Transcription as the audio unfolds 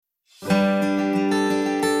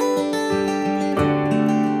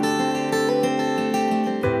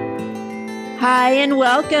Hi, and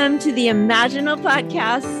welcome to the Imaginal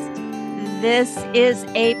Podcast. This is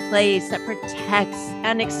a place that protects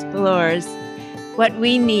and explores what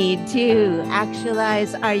we need to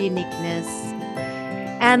actualize our uniqueness.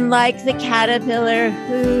 And like the caterpillar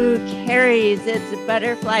who carries its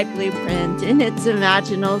butterfly blueprint in its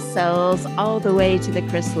imaginal cells all the way to the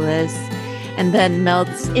chrysalis and then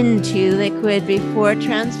melts into liquid before it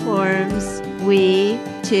transforms, we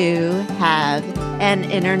too have an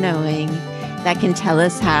inner knowing that can tell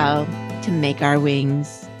us how to make our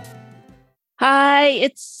wings. Hi,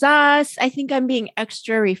 it's Sauce. I think I'm being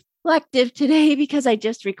extra reflective today because I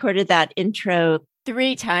just recorded that intro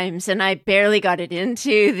 3 times and I barely got it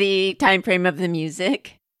into the time frame of the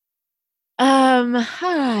music.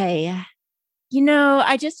 Hi.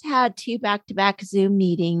 I just had 2 back-to-back Zoom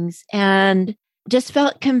meetings and just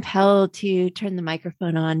felt compelled to turn the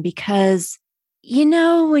microphone on because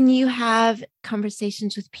when you have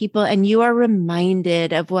conversations with people and you are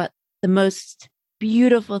reminded of what the most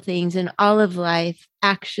beautiful things in all of life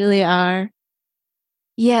actually are.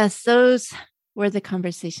 Yes, those were the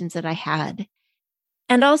conversations that I had.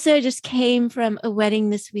 And also I just came from a wedding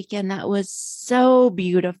this weekend that was so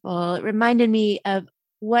beautiful. It reminded me of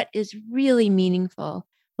what is really meaningful,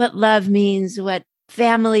 what love means, what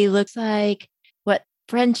family looks like, what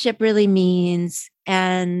friendship really means,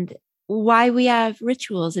 and why we have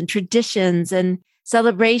rituals and traditions and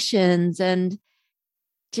celebrations and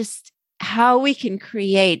just how we can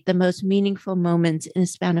create the most meaningful moments in a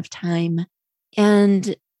span of time.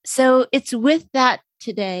 And so it's with that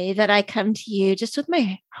today that I come to you just with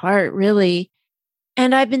my heart, really.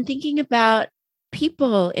 And I've been thinking about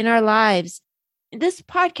people in our lives. This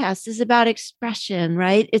podcast is about expression,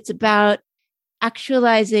 right? It's about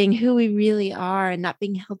actualizing who we really are and not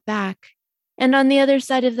being held back. And on the other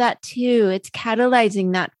side of that, too, it's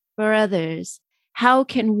catalyzing that for others. How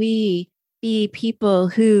can we be people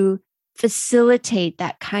who facilitate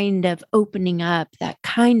that kind of opening up, that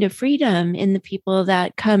kind of freedom in the people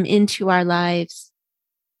that come into our lives?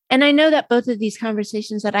 And I know that both of these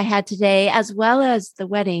conversations that I had today, as well as the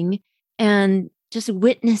wedding and just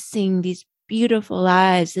witnessing these beautiful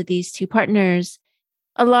lives of these 2 partners,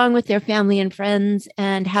 along with their family and friends,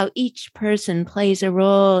 and how each person plays a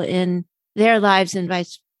role in their lives and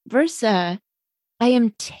vice versa, I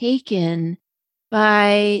am taken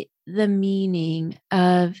by the meaning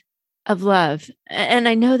of love. And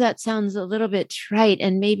I know that sounds a little bit trite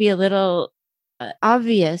and maybe a little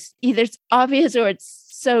obvious. Either it's obvious or it's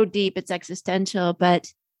so deep, it's existential,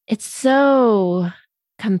 but it's so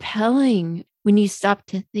compelling when you stop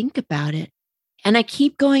to think about it. And I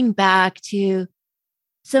keep going back to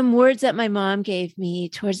some words that my mom gave me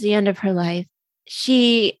towards the end of her life.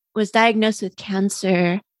 She was diagnosed with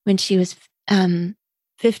cancer when she was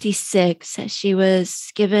 56. She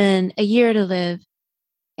was given a year to live.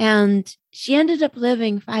 And she ended up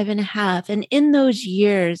living 5.5. And in those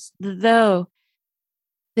years, though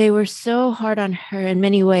they were so hard on her in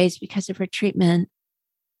many ways because of her treatment,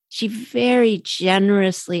 she very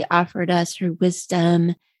generously offered us her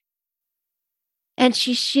wisdom. And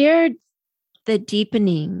she shared the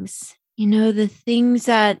deepenings, the things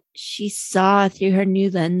that she saw through her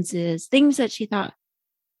new lenses, things that she thought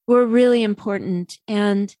were really important.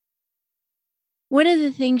 And one of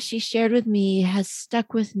the things she shared with me has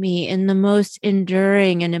stuck with me in the most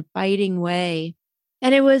enduring and abiding way.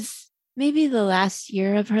 And it was maybe the last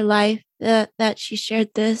year of her life that she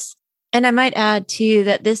shared this. And I might add, too,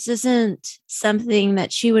 that this isn't something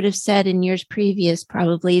that she would have said in years previous,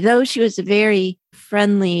 probably, though she was a very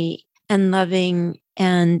friendly and loving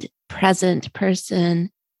and present person.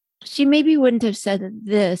 She maybe wouldn't have said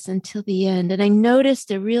this until the end. And I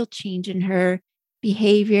noticed a real change in her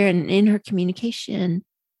behavior and in her communication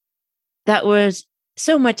that was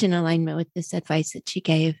so much in alignment with this advice that she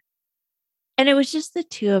gave. And it was just the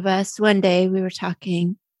 2 of us. One day we were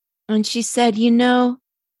talking and she said,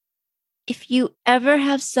 if you ever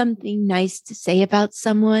have something nice to say about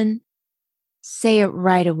someone, say it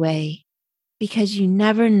right away, because you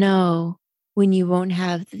never know when you won't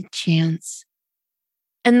have the chance.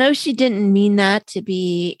 And though she didn't mean that to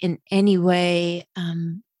be in any way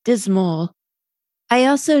dismal, I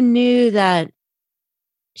also knew that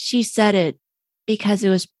she said it because it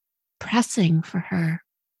was pressing for her.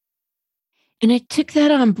 And I took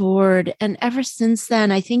that on board. And ever since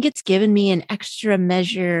then, I think it's given me an extra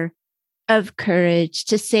measure of courage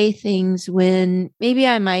to say things when maybe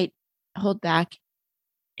I might hold back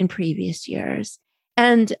in previous years.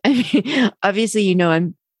 And I mean, obviously,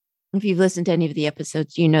 if you've listened to any of the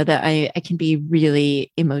episodes, you know that I can be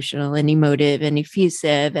really emotional and emotive and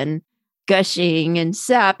effusive and gushing and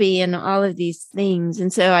sappy and all of these things.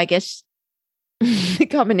 And so I guess the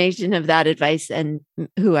combination of that advice and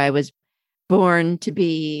who I was born to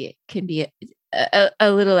be can be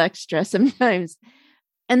a little extra sometimes.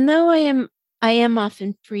 And though I am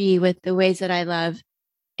often free with the ways that I love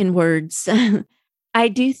in words, I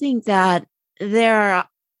do think that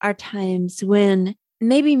are times when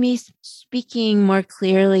maybe me speaking more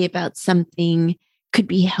clearly about something could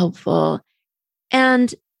be helpful.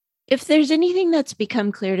 And if there's anything that's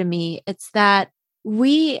become clear to me, it's that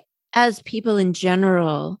we as people in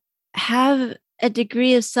general have a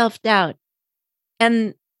degree of self-doubt.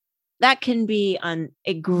 And that can be on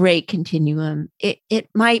a great continuum. It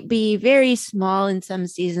might be very small in some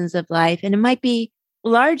seasons of life, and it might be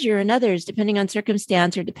larger in others, depending on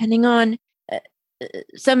circumstance or depending on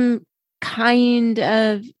some kind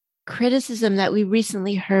of criticism that we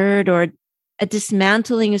recently heard, or a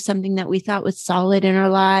dismantling of something that we thought was solid in our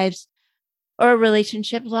lives, or a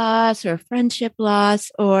relationship loss, or a friendship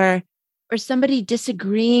loss, or somebody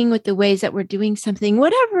disagreeing with the ways that we're doing something.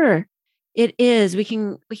 Whatever it is, we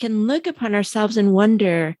can look upon ourselves and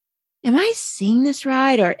wonder, am I seeing this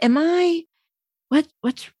right? Or am I,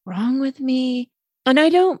 what's wrong with me? And I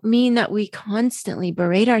don't mean that we constantly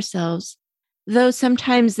berate ourselves, though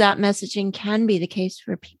sometimes that messaging can be the case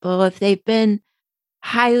for people. If they've been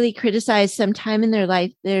highly criticized sometime in their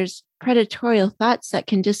life, there's predatorial thoughts that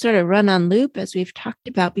can just sort of run on loop, as we've talked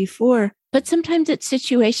about before. But sometimes it's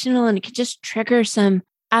situational, and it can just trigger some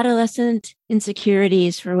adolescent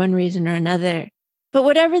insecurities for one reason or another. But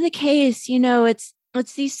whatever the case,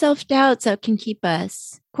 it's these self-doubts that can keep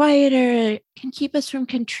us quieter, can keep us from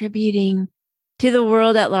contributing to the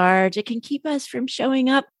world at large. It can keep us from showing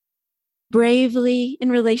up bravely in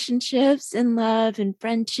relationships and love and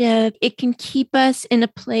friendship. It can keep us in a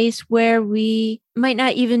place where we might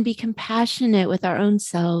not even be compassionate with our own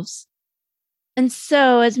selves. And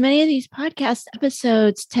so, as many of these podcast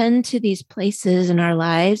episodes tend to these places in our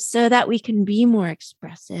lives so that we can be more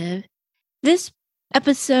expressive, this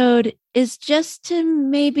episode is just to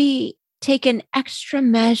maybe take an extra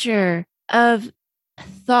measure of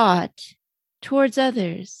thought towards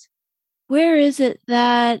others. Where is it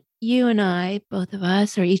that you and I, both of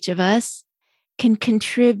us, or each of us, can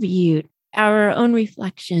contribute our own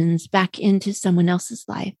reflections back into someone else's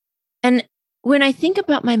life? And when I think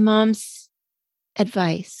about my mom's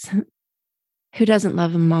advice, who doesn't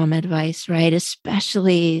love a mom advice, right?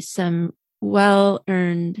 Especially some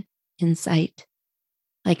well-earned insight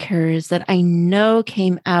like hers that I know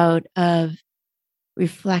came out of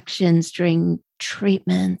reflections during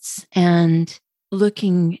treatments and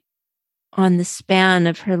looking on the span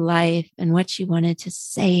of her life and what she wanted to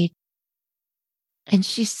say. And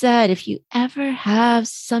she said, if you ever have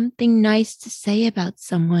something nice to say about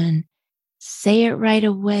someone, say it right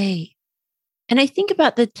away. And I think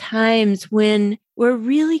about the times when we're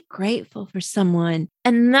really grateful for someone,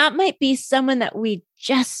 and that might be someone that we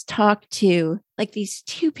just talked to, like these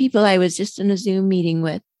two people I was just in a Zoom meeting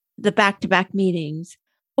with, the back-to-back meetings.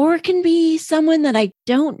 Or it can be someone that I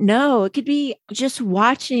don't know. It could be just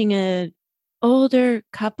watching an older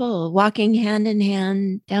couple walking hand in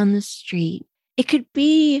hand down the street. It could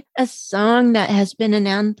be a song that has been an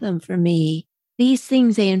anthem for me. These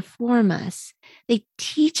things, they inform us. They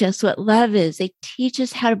teach us what love is. They teach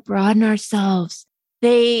us how to broaden ourselves.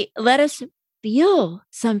 They let us feel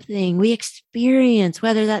something we experience,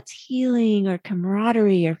 whether that's healing or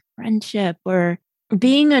camaraderie or friendship or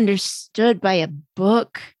being understood by a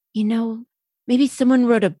book. Maybe someone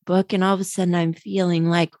wrote a book and all of a sudden I'm feeling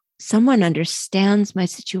like someone understands my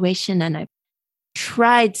situation, and I've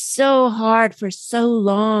tried so hard for so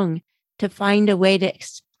long to find a way to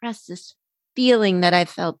express this feeling that I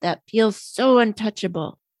felt that feels so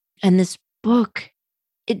untouchable. And this book,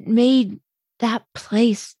 it made that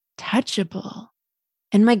place touchable.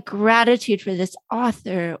 And my gratitude for this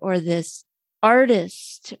author or this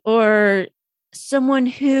artist or someone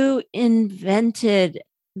who invented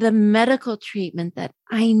the medical treatment that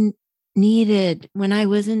I needed when I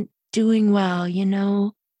wasn't doing well,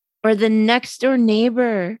 or the next door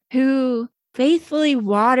neighbor who faithfully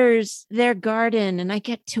waters their garden and I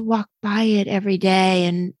get to walk by it every day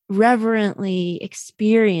and reverently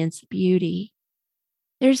experience beauty.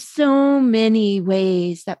 There's so many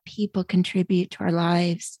ways that people contribute to our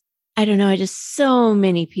lives. I don't know, just so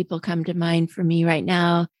many people come to mind for me right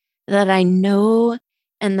now that I know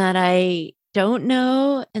and that I don't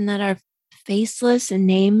know and that are faceless and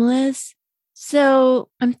nameless. So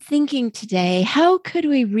I'm thinking today, how could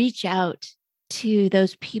we reach out to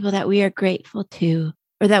those people that we are grateful to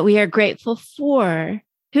or that we are grateful for,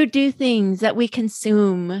 who do things that we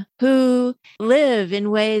consume, who live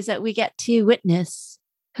in ways that we get to witness,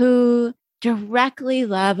 who directly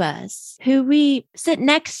love us, who we sit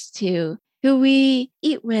next to, who we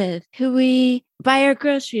eat with, who we buy our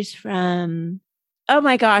groceries from. Oh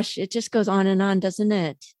my gosh, it just goes on and on, doesn't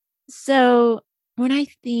it? So when I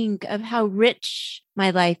think of how rich my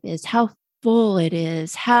life is, how full it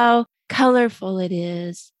is, how colorful it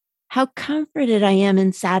is, how comforted I am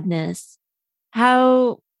in sadness,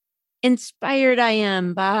 how inspired I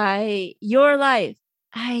am by your life,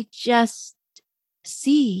 I just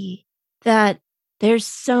see that there's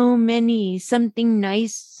so many something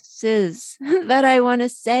nices that I want to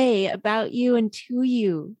say about you and to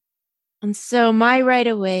you. And so my right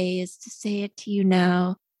away is to say it to you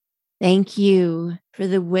now. Thank you for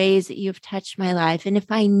the ways that you've touched my life. And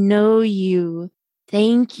if I know you,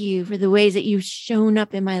 thank you for the ways that you've shown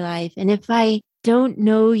up in my life. And if I don't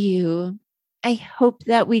know you, I hope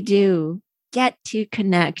that we do get to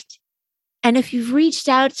connect. And if you've reached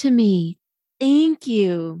out to me, thank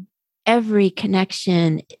you. Every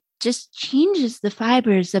connection just changes the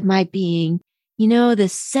fibers of my being, the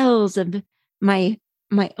cells of my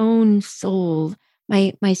own soul,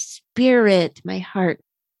 my spirit, my heart.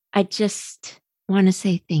 I just want to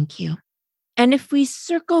say thank you. And if we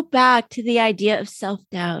circle back to the idea of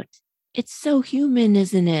self-doubt, it's so human,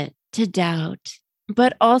 isn't it, to doubt?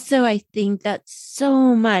 But also, I think that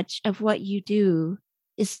so much of what you do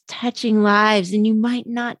is touching lives and you might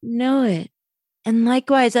not know it. And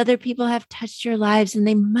likewise, other people have touched your lives and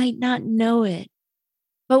they might not know it.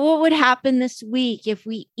 But what would happen this week if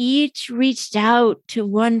we each reached out to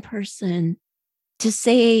one person to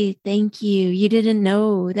say, thank you. You didn't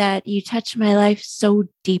know that you touched my life so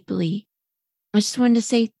deeply. I just wanted to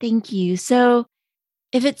say thank you. So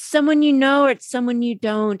if it's someone you know or it's someone you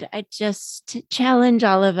don't, I just challenge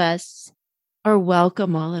all of us or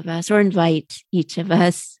welcome all of us or invite each of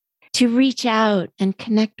us to reach out and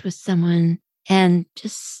connect with someone and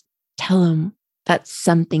just tell them that's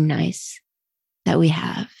something nice that we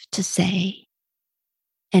have to say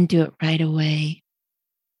and do it right away.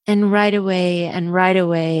 And right away and right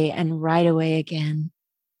away and right away again.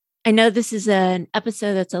 I know this is an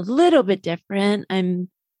episode that's a little bit different. I'm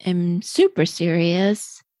super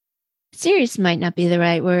serious. Serious might not be the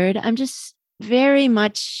right word. I'm just very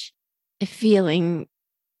much feeling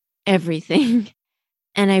everything.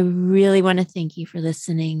 And I really want to thank you for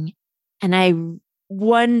listening. And I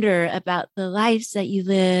wonder about the lives that you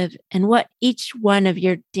live and what each one of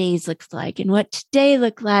your days looks like and what today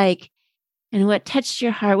looked like. And what touched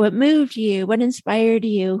your heart, what moved you, what inspired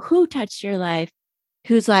you, who touched your life,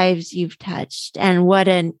 whose lives you've touched, and what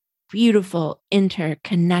a beautiful,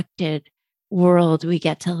 interconnected world we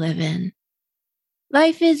get to live in.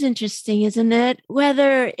 Life is interesting, isn't it?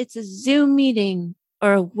 Whether it's a Zoom meeting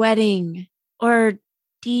or a wedding or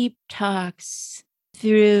deep talks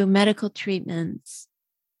through medical treatments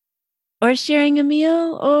or sharing a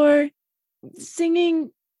meal or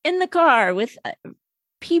singing in the car with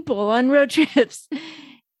people on road trips.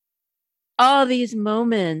 All these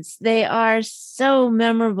moments, they are so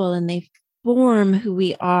memorable and they form who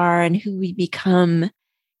we are and who we become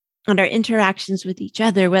and our interactions with each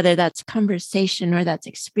other, whether that's conversation or that's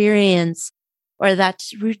experience or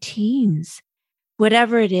that's routines.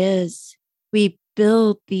 Whatever it is, we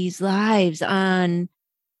build these lives on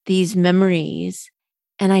these memories.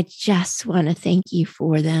 And I just want to thank you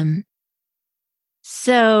for them.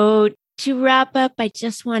 So to wrap up, I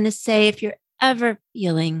just want to say, if you're ever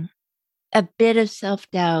feeling a bit of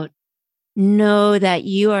self-doubt, know that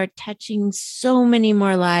you are touching so many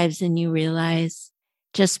more lives than you realize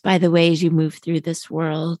just by the ways you move through this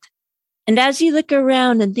world. And as you look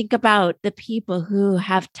around and think about the people who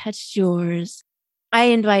have touched yours, I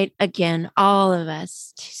invite again all of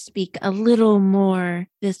us to speak a little more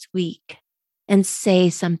this week and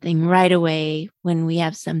say something right away when we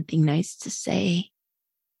have something nice to say.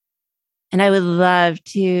 And I would love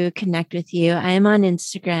to connect with you. I am on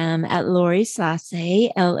Instagram at Lori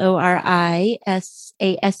Sase, LORISASE,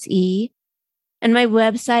 and my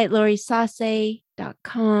website,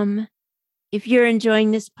 lorisase.com. If you're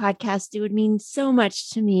enjoying this podcast, it would mean so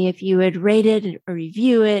much to me if you would rate it or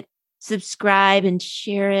review it, subscribe, and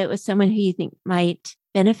share it with someone who you think might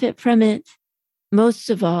benefit from it. Most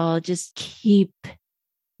of all, just keep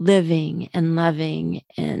living and loving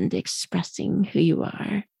and expressing who you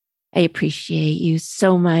are. I appreciate you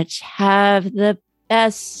so much. Have the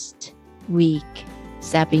best week.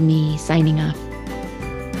 Sappy Me signing off.